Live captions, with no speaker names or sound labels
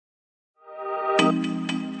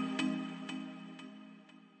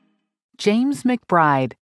James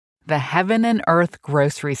McBride, The Heaven and Earth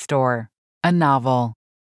Grocery Store, a novel.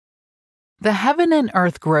 The Heaven and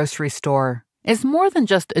Earth Grocery Store is more than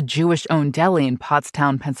just a Jewish-owned deli in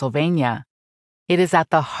Pottstown, Pennsylvania. It is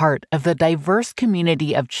at the heart of the diverse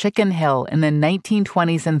community of Chicken Hill in the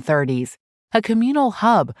 1920s and 30s, a communal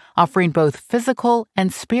hub offering both physical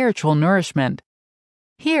and spiritual nourishment.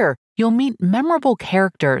 Here, you'll meet memorable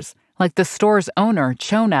characters like the store's owner,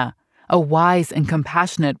 Chona, a wise and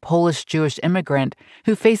compassionate Polish-Jewish immigrant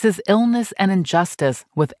who faces illness and injustice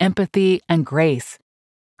with empathy and grace.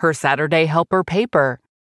 Her Saturday helper, Paper,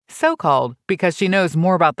 so-called because she knows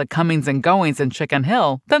more about the comings and goings in Chicken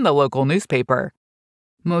Hill than the local newspaper.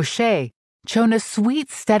 Moshe, Chona's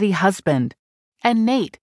sweet, steady husband, and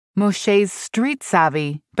Nate, Moshe's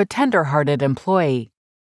street-savvy but tender-hearted employee.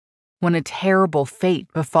 When a terrible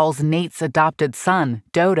fate befalls Nate's adopted son,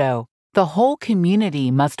 Dodo, the whole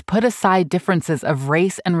community must put aside differences of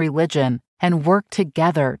race and religion and work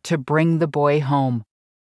together to bring the boy home.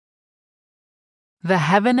 The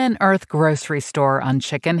Heaven and Earth Grocery Store on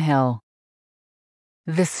Chicken Hill.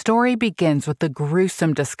 This story begins with the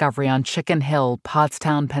gruesome discovery on Chicken Hill,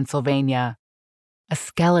 Pottstown, Pennsylvania. A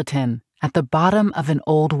skeleton at the bottom of an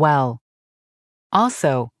old well.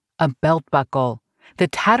 Also, a belt buckle, the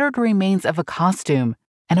tattered remains of a costume,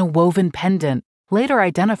 and a woven pendant, later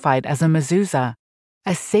identified as a mezuzah,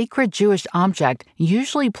 a sacred Jewish object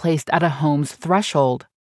usually placed at a home's threshold.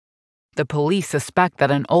 The police suspect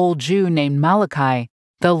that an old Jew named Malachi,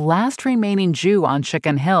 the last remaining Jew on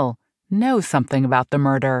Chicken Hill, knows something about the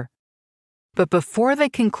murder. But before they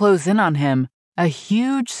can close in on him, a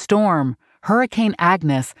huge storm, Hurricane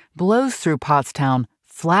Agnes, blows through Pottstown,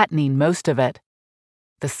 flattening most of it.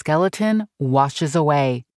 The skeleton washes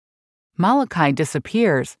away. Malachi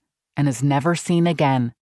disappears and is never seen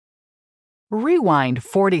again. Rewind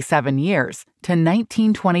 47 years to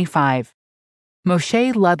 1925.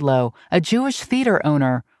 Moshe Ludlow, a Jewish theater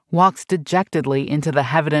owner, walks dejectedly into the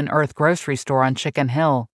Heaven and Earth grocery store on Chicken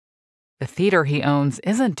Hill. The theater he owns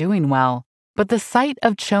isn't doing well, but the sight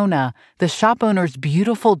of Chona, the shop owner's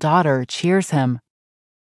beautiful daughter, cheers him.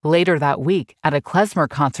 Later that week, at a klezmer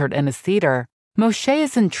concert in his theater, Moshe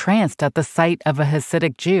is entranced at the sight of a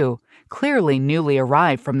Hasidic Jew, clearly newly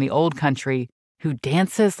arrived from the old country, who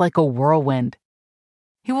dances like a whirlwind.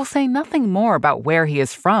 He will say nothing more about where he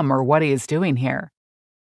is from or what he is doing here.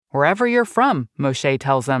 Wherever you're from, Moshe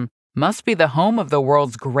tells him, must be the home of the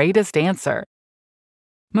world's greatest dancer.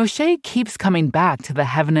 Moshe keeps coming back to the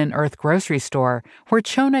Heaven and Earth grocery store, where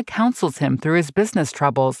Chona counsels him through his business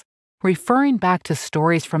troubles, referring back to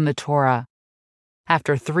stories from the Torah.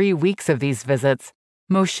 After 3 weeks of these visits,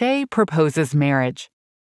 Moshe proposes marriage.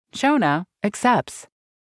 Chona accepts.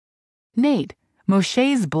 Nate,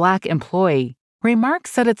 Moshe's black employee,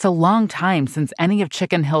 remarks that it's a long time since any of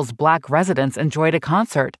Chicken Hill's black residents enjoyed a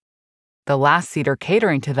concert. The last theater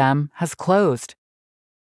catering to them has closed.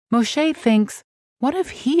 Moshe thinks, what if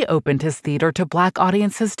he opened his theater to black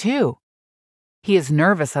audiences too? He is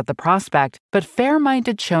nervous at the prospect, but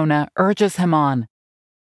fair-minded Chona urges him on.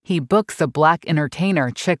 He books a black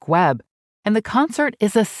entertainer, Chick Webb, and the concert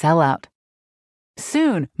is a sellout.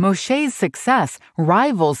 Soon, Moshe's success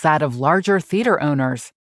rivals that of larger theater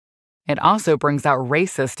owners. It also brings out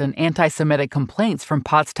racist and anti-Semitic complaints from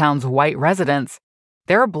Pottstown's white residents.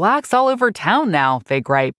 There are blacks all over town now, they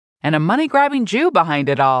gripe, and a money-grabbing Jew behind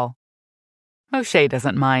it all. Moshe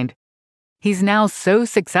doesn't mind. He's now so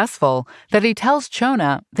successful that he tells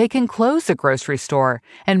Chona they can close the grocery store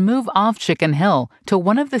and move off Chicken Hill to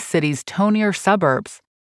one of the city's tonier suburbs.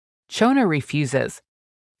 Chona refuses.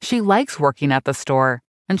 She likes working at the store,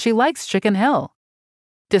 and she likes Chicken Hill.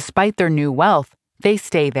 Despite their new wealth, they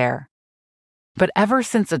stay there. But ever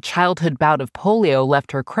since a childhood bout of polio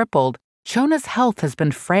left her crippled, Chona's health has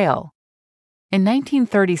been frail. In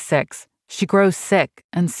 1936, she grows sick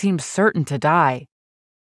and seems certain to die.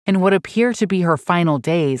 In what appear to be her final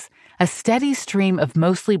days, a steady stream of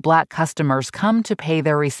mostly black customers come to pay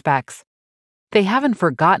their respects. They haven't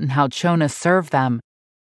forgotten how Chona served them.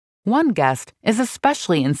 One guest is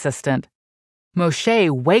especially insistent.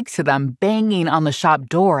 Moshe wakes to them banging on the shop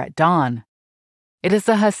door at dawn. It is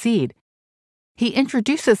a Hasid. He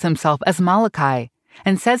introduces himself as Malachi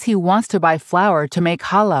and says he wants to buy flour to make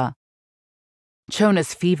challah.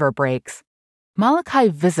 Chona's fever breaks. Malachi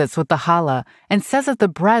visits with the challah and says that the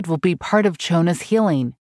bread will be part of Chona's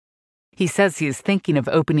healing. He says he is thinking of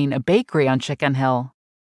opening a bakery on Chicken Hill.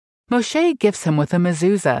 Moshe gifts him with a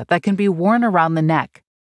mezuzah that can be worn around the neck.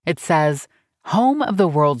 It says, "Home of the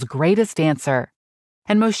world's greatest dancer."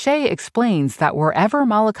 And Moshe explains that wherever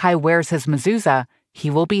Malachi wears his mezuzah, he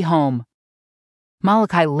will be home.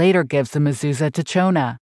 Malachi later gives the mezuzah to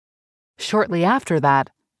Chona. Shortly after that,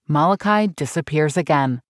 Malachi disappears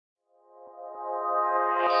again.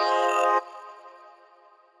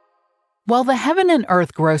 While the Heaven and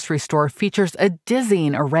Earth grocery store features a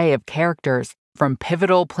dizzying array of characters, from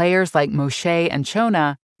pivotal players like Moshe and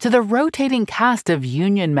Chona to the rotating cast of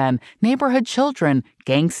union men, neighborhood children,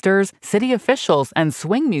 gangsters, city officials, and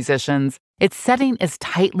swing musicians, its setting is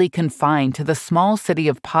tightly confined to the small city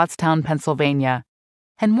of Pottstown, Pennsylvania,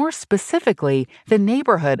 and more specifically, the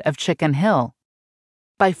neighborhood of Chicken Hill.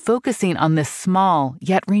 By focusing on this small,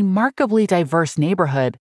 yet remarkably diverse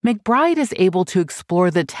neighborhood, McBride is able to explore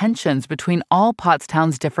the tensions between all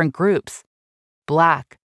Pottstown's different groups: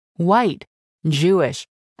 Black, white, Jewish,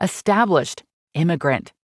 established,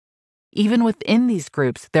 immigrant. Even within these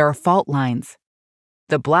groups, there are fault lines.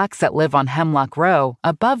 The Blacks that live on Hemlock Row,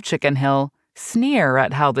 above Chicken Hill, sneer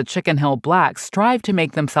at how the Chicken Hill Blacks strive to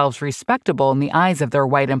make themselves respectable in the eyes of their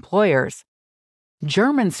white employers.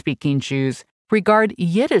 German-speaking Jews regard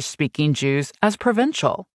Yiddish-speaking Jews as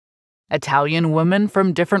provincial. Italian women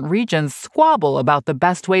from different regions squabble about the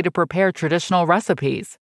best way to prepare traditional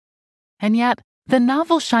recipes. And yet, the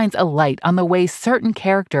novel shines a light on the way certain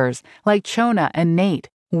characters, like Chona and Nate,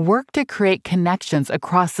 work to create connections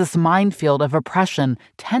across this minefield of oppression,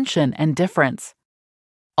 tension, and difference.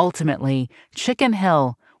 Ultimately, Chicken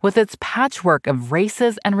Hill, with its patchwork of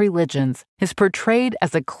races and religions, is portrayed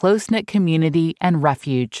as a close-knit community and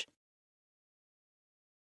refuge.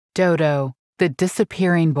 Dodo, the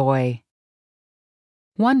disappearing boy.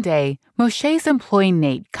 One day, Moshe's employee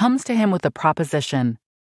Nate comes to him with a proposition.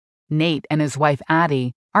 Nate and his wife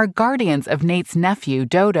Addie are guardians of Nate's nephew,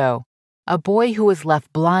 Dodo, a boy who was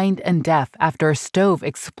left blind and deaf after a stove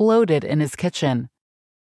exploded in his kitchen.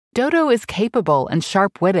 Dodo is capable and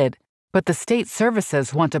sharp-witted, but the state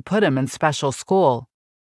services want to put him in special school.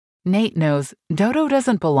 Nate knows Dodo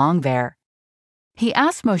doesn't belong there. He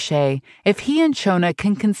asks Moshe if he and Chona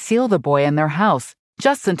can conceal the boy in their house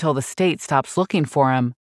just until the state stops looking for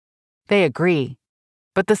him. They agree,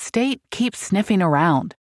 but the state keeps sniffing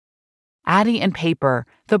around. Addie and Paper,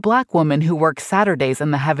 the Black woman who works Saturdays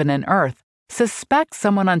in the Heaven and Earth, suspect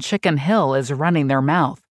someone on Chicken Hill is running their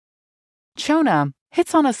mouth. Chona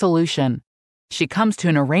hits on a solution. She comes to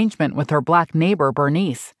an arrangement with her Black neighbor,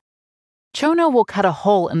 Bernice. Chona will cut a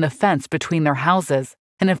hole in the fence between their houses,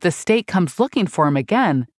 and if the state comes looking for him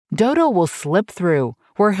again, Dodo will slip through,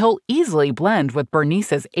 where he'll easily blend with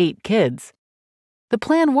Bernice's 8 kids. The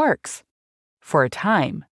plan works. For a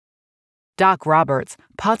time. Doc Roberts,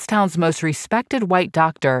 Pottstown's most respected white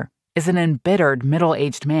doctor, is an embittered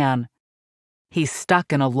middle-aged man. He's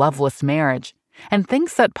stuck in a loveless marriage and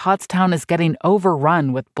thinks that Pottstown is getting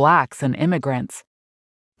overrun with Blacks and immigrants.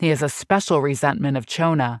 He has a special resentment of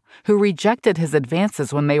Chona, who rejected his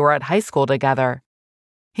advances when they were at high school together.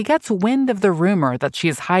 He gets wind of the rumor that she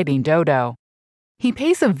is hiding Dodo. He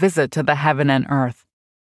pays a visit to the Heaven and Earth.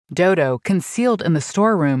 Dodo, concealed in the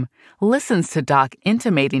storeroom, listens to Doc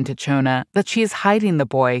intimating to Chona that she is hiding the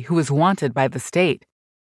boy who is wanted by the state.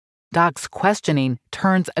 Doc's questioning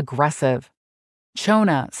turns aggressive.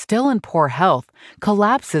 Chona, still in poor health,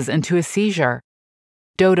 collapses into a seizure.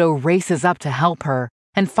 Dodo races up to help her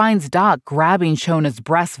and finds Doc grabbing Chona's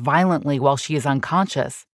breasts violently while she is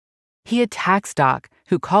unconscious. He attacks Doc,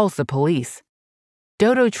 who calls the police.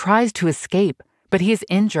 Dodo tries to escape, but he is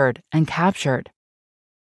injured and captured.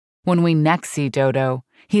 When we next see Dodo,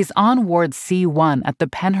 he's on Ward C1 at the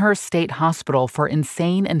Penhurst State Hospital for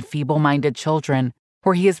Insane and Feeble-Minded Children,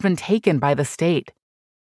 where he has been taken by the state.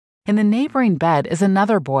 In the neighboring bed is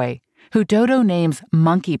another boy, who Dodo names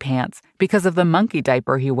Monkey Pants because of the monkey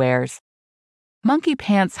diaper he wears. Monkey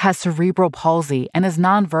Pants has cerebral palsy and is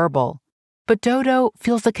nonverbal, but Dodo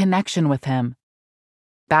feels a connection with him.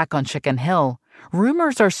 Back on Chicken Hill,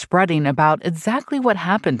 rumors are spreading about exactly what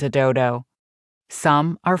happened to Dodo.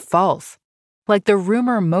 Some are false, like the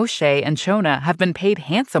rumor Moshe and Chona have been paid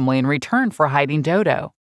handsomely in return for hiding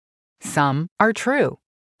Dodo. Some are true,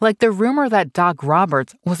 like the rumor that Doc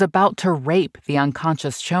Roberts was about to rape the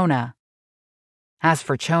unconscious Chona. As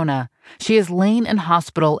for Chona, she has lain in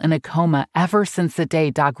hospital in a coma ever since the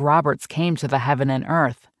day Doc Roberts came to the Heaven and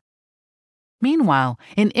Earth. Meanwhile,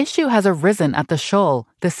 an issue has arisen at the Shul,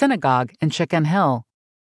 the synagogue in Chicken Hill.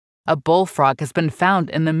 A bullfrog has been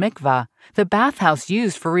found in the mikveh, the bathhouse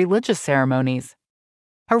used for religious ceremonies.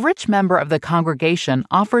 A rich member of the congregation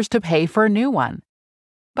offers to pay for a new one.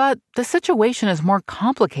 But the situation is more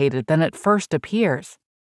complicated than it first appears.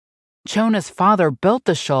 Chona's father built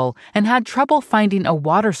the shul and had trouble finding a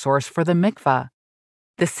water source for the mikveh.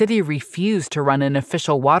 The city refused to run an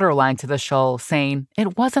official water line to the shul, saying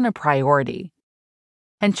it wasn't a priority.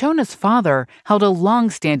 And Chona's father held a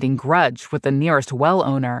long-standing grudge with the nearest well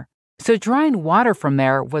owner, so drawing water from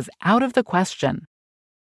there was out of the question.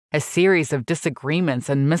 A series of disagreements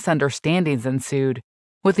and misunderstandings ensued,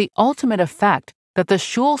 with the ultimate effect that the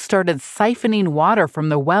shul started siphoning water from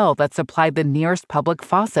the well that supplied the nearest public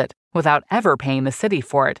faucet without ever paying the city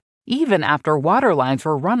for it, even after water lines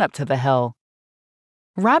were run up to the hill.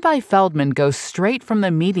 Rabbi Feldman goes straight from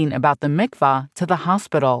the meeting about the mikvah to the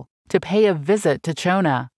hospital to pay a visit to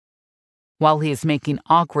Chona. While he is making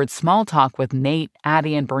awkward small talk with Nate,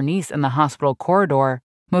 Addie, and Bernice in the hospital corridor,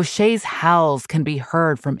 Moshe's howls can be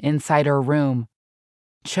heard from inside her room.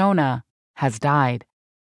 Chona has died.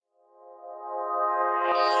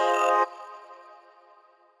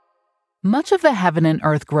 Much of the Heaven and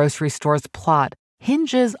Earth grocery store's plot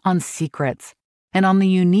hinges on secrets and on the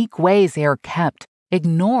unique ways they are kept,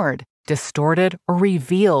 ignored, distorted, or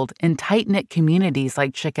revealed in tight-knit communities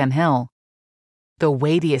like Chicken Hill. The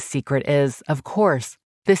weightiest secret is, of course,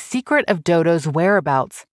 the secret of Dodo's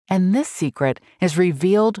whereabouts, and this secret is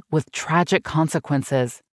revealed with tragic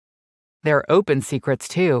consequences. There are open secrets,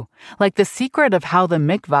 too, like the secret of how the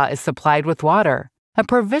mikvah is supplied with water, a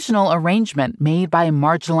provisional arrangement made by a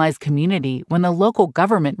marginalized community when the local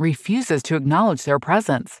government refuses to acknowledge their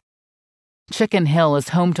presence. Chicken Hill is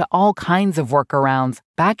home to all kinds of workarounds,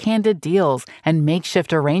 backhanded deals, and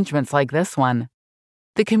makeshift arrangements like this one.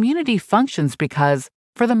 The community functions because,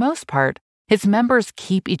 for the most part, its members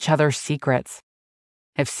keep each other's secrets.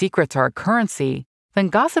 If secrets are a currency, then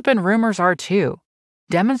gossip and rumors are too,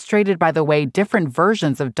 demonstrated by the way different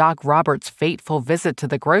versions of Doc Roberts' fateful visit to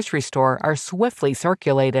the grocery store are swiftly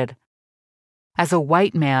circulated. As a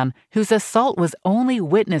white man whose assault was only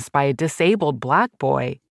witnessed by a disabled black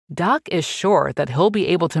boy, Doc is sure that he'll be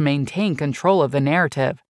able to maintain control of the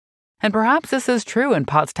narrative. And perhaps this is true in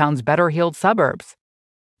Pottstown's better-heeled suburbs.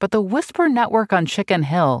 But the whisper network on Chicken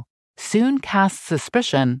Hill soon casts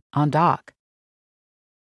suspicion on Doc.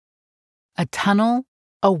 A tunnel,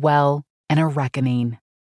 a well, and a reckoning.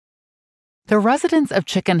 The residents of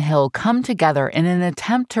Chicken Hill come together in an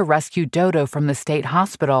attempt to rescue Dodo from the state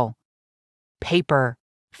hospital. Paper,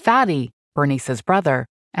 Fatty, Bernice's brother,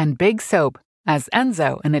 and Big Soap, as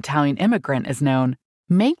Enzo, an Italian immigrant, is known,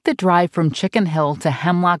 make the drive from Chicken Hill to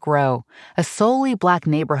Hemlock Row, a solely black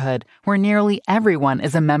neighborhood where nearly everyone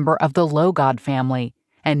is a member of the Logod family,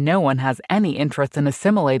 and no one has any interest in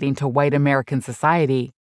assimilating to white American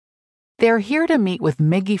society. They are here to meet with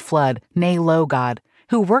Miggy Flood, née Logod,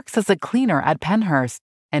 who works as a cleaner at Pennhurst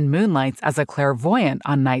and moonlights as a clairvoyant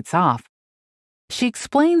on nights off. She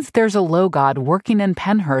explains there's a Logod working in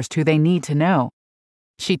Pennhurst who they need to know.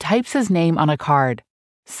 She types his name on a card,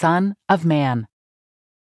 Son of Man.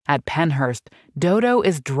 At Pennhurst, Dodo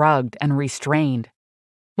is drugged and restrained.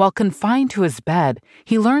 While confined to his bed,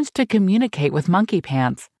 he learns to communicate with Monkey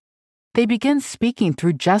Pants. They begin speaking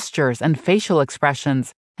through gestures and facial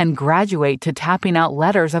expressions and graduate to tapping out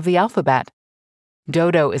letters of the alphabet.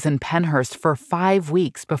 Dodo is in Pennhurst for 5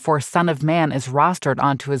 weeks before Son of Man is rostered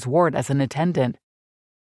onto his ward as an attendant.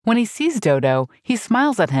 When he sees Dodo, he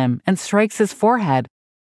smiles at him and strikes his forehead.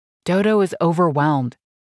 Dodo is overwhelmed.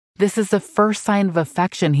 This is the first sign of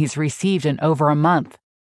affection he's received in over a month.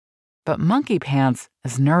 But Monkey Pants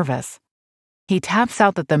is nervous. He taps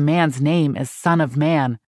out that the man's name is Son of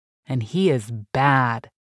Man, and he is bad,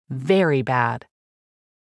 very bad.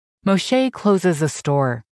 Moshe closes the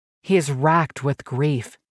store. He is racked with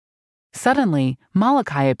grief. Suddenly,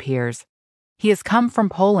 Malachi appears. He has come from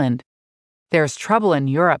Poland. There's trouble in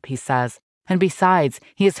Europe, he says, and besides,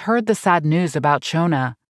 he has heard the sad news about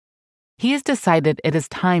Chona. He has decided it is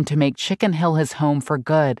time to make Chicken Hill his home for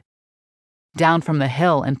good. Down from the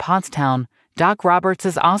hill in Pottstown, Doc Roberts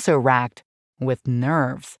is also racked with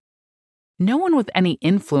nerves. No one with any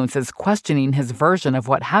influence is questioning his version of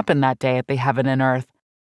what happened that day at the Heaven and Earth.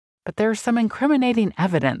 But there's some incriminating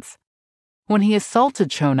evidence. When he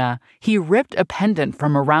assaulted Chona, he ripped a pendant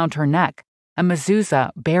from around her neck, a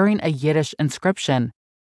mezuzah bearing a Yiddish inscription.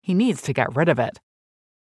 He needs to get rid of it.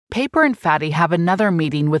 Paper and Fatty have another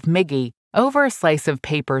meeting with Miggy over a slice of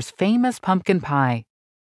Paper's famous pumpkin pie.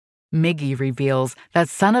 Miggy reveals that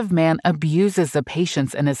Son of Man abuses the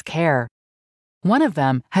patients in his care. One of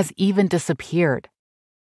them has even disappeared.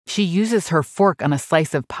 She uses her fork on a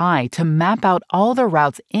slice of pie to map out all the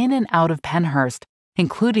routes in and out of Pennhurst,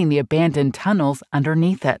 including the abandoned tunnels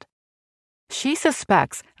underneath it. She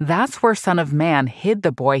suspects that's where Son of Man hid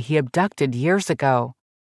the boy he abducted years ago.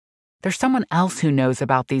 There's someone else who knows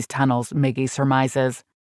about these tunnels, Miggy surmises.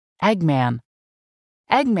 Eggman.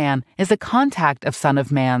 Eggman is a contact of Son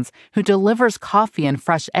of Man's who delivers coffee and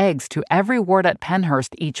fresh eggs to every ward at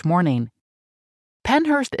Pennhurst each morning.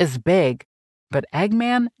 Pennhurst is big, but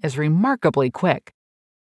Eggman is remarkably quick.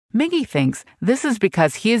 Miggy thinks this is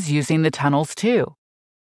because he is using the tunnels too.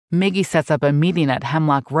 Miggy sets up a meeting at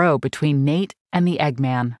Hemlock Row between Nate and the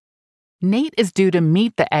Eggman. Nate is due to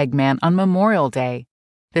meet the Eggman on Memorial Day,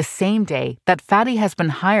 the same day that Fatty has been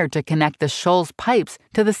hired to connect the Shoals pipes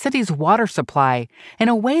to the city's water supply in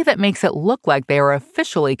a way that makes it look like they are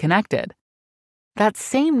officially connected. That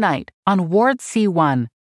same night, on Ward C1,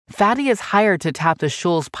 Fatty is hired to tap the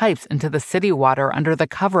Shoals pipes into the city water under the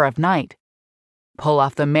cover of night. Pull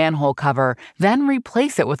off the manhole cover, then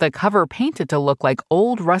replace it with a cover painted to look like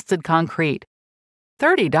old rusted concrete.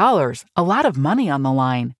 $30, a lot of money on the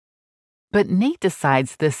line. But Nate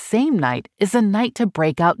decides this same night is a night to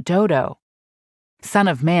break out Dodo. Son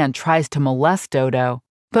of Man tries to molest Dodo,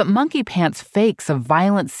 but Monkey Pants fakes a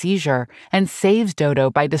violent seizure and saves Dodo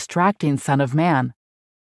by distracting Son of Man.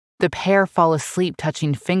 The pair fall asleep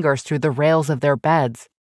touching fingers through the rails of their beds.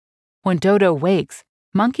 When Dodo wakes,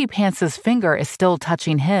 Monkey Pants' finger is still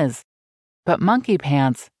touching his, but Monkey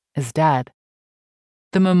Pants is dead.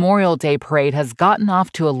 The Memorial Day parade has gotten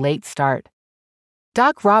off to a late start.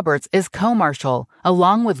 Doc Roberts is co-marshal,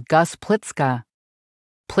 along with Gus Plitzka.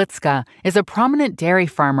 Plitzka is a prominent dairy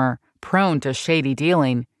farmer, prone to shady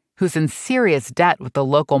dealing, who's in serious debt with the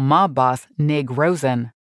local mob boss, Nig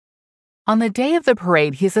Rosen. On the day of the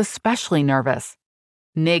parade, he's especially nervous.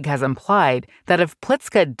 Nig has implied that if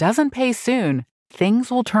Plitzka doesn't pay soon, things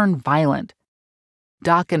will turn violent.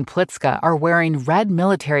 Doc and Plitzka are wearing red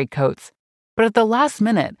military coats, but at the last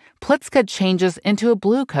minute, Plitzka changes into a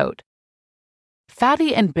blue coat.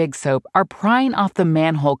 Fatty and Big Soap are prying off the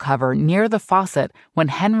manhole cover near the faucet when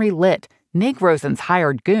Henry Litt, Nig Rosen's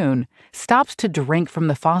hired goon, stops to drink from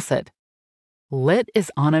the faucet. Litt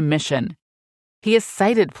is on a mission. He has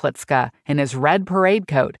sighted Plitzka in his red parade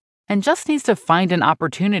coat and just needs to find an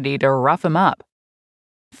opportunity to rough him up.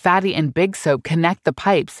 Fatty and Big Soap connect the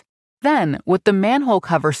pipes, then, with the manhole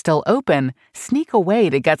cover still open, sneak away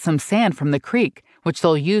to get some sand from the creek, which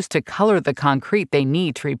they'll use to color the concrete they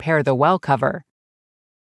need to repair the well cover.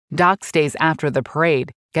 Doc stays after the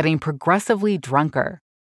parade, getting progressively drunker.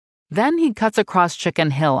 Then he cuts across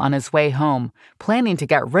Chicken Hill on his way home, planning to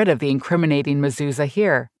get rid of the incriminating mezuzah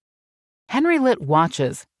here. Henry Litt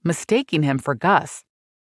watches, mistaking him for Gus.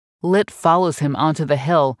 Litt follows him onto the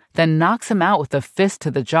hill, then knocks him out with a fist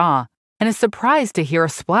to the jaw, and is surprised to hear a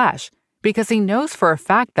splash, because he knows for a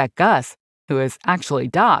fact that Gus, who is actually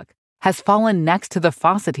Doc, has fallen next to the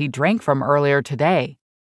faucet he drank from earlier today.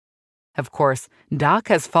 Of course, Doc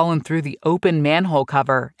has fallen through the open manhole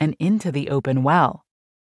cover and into the open well.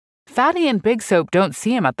 Fatty and Big Soap don't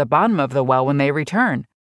see him at the bottom of the well when they return.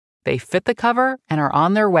 They fit the cover and are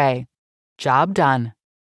on their way. Job done.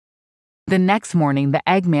 The next morning, the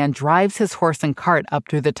Eggman drives his horse and cart up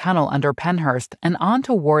through the tunnel under Penhurst and on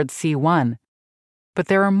to Ward C1. But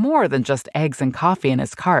there are more than just eggs and coffee in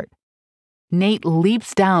his cart. Nate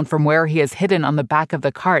leaps down from where he is hidden on the back of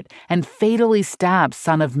the cart and fatally stabs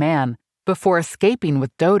Son of Man before escaping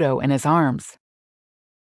with Dodo in his arms.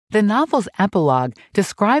 The novel's epilogue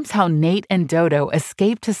describes how Nate and Dodo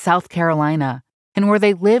escape to South Carolina, and where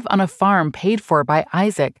they live on a farm paid for by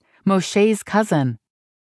Isaac, Moshe's cousin.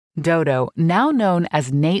 Dodo, now known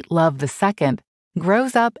as Nate Love II,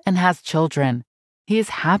 grows up and has children. He is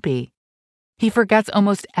happy. He forgets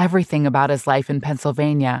almost everything about his life in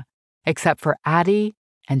Pennsylvania, except for Addie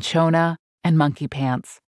and Chona and Monkey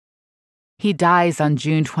Pants. He dies on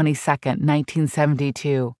June 22,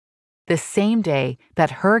 1972, the same day that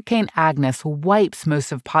Hurricane Agnes wipes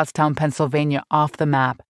most of Pottstown, Pennsylvania off the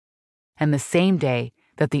map, and the same day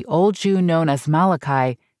that the old Jew known as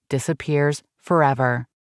Malachi disappears forever.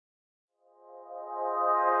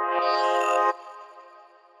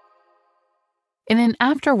 In an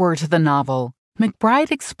afterword to the novel, McBride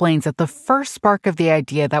explains that the first spark of the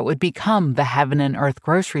idea that would become the Heaven and Earth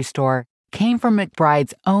grocery store came from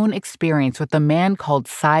McBride's own experience with a man called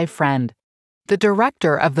Cy Friend, the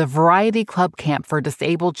director of the Variety Club Camp for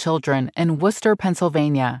Disabled Children in Worcester,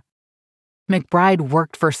 Pennsylvania. McBride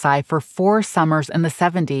worked for Cy for 4 summers in the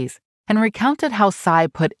 70s and recounted how Cy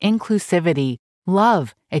put inclusivity,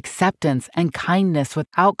 love, acceptance, and kindness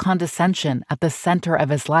without condescension at the center of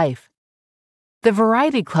his life. The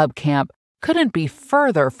Variety Club Camp couldn't be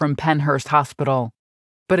further from Penhurst Hospital,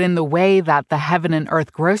 but in the way that the Heaven and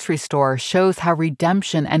Earth grocery store shows how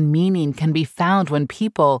redemption and meaning can be found when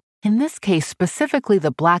people, in this case specifically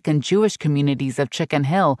the Black and Jewish communities of Chicken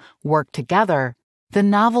Hill, work together, the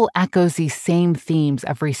novel echoes these same themes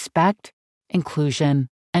of respect, inclusion,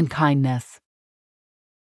 and kindness.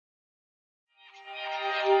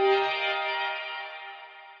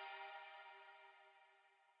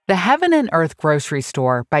 The Heaven and Earth Grocery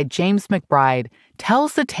Store by James McBride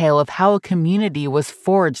tells the tale of how a community was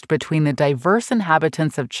forged between the diverse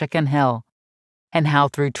inhabitants of Chicken Hill, and how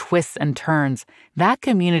through twists and turns, that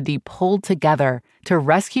community pulled together to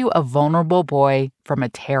rescue a vulnerable boy from a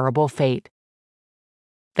terrible fate.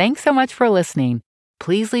 Thanks so much for listening.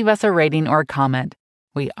 Please leave us a rating or comment.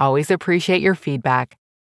 We always appreciate your feedback.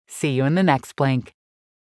 See you in the next Blink.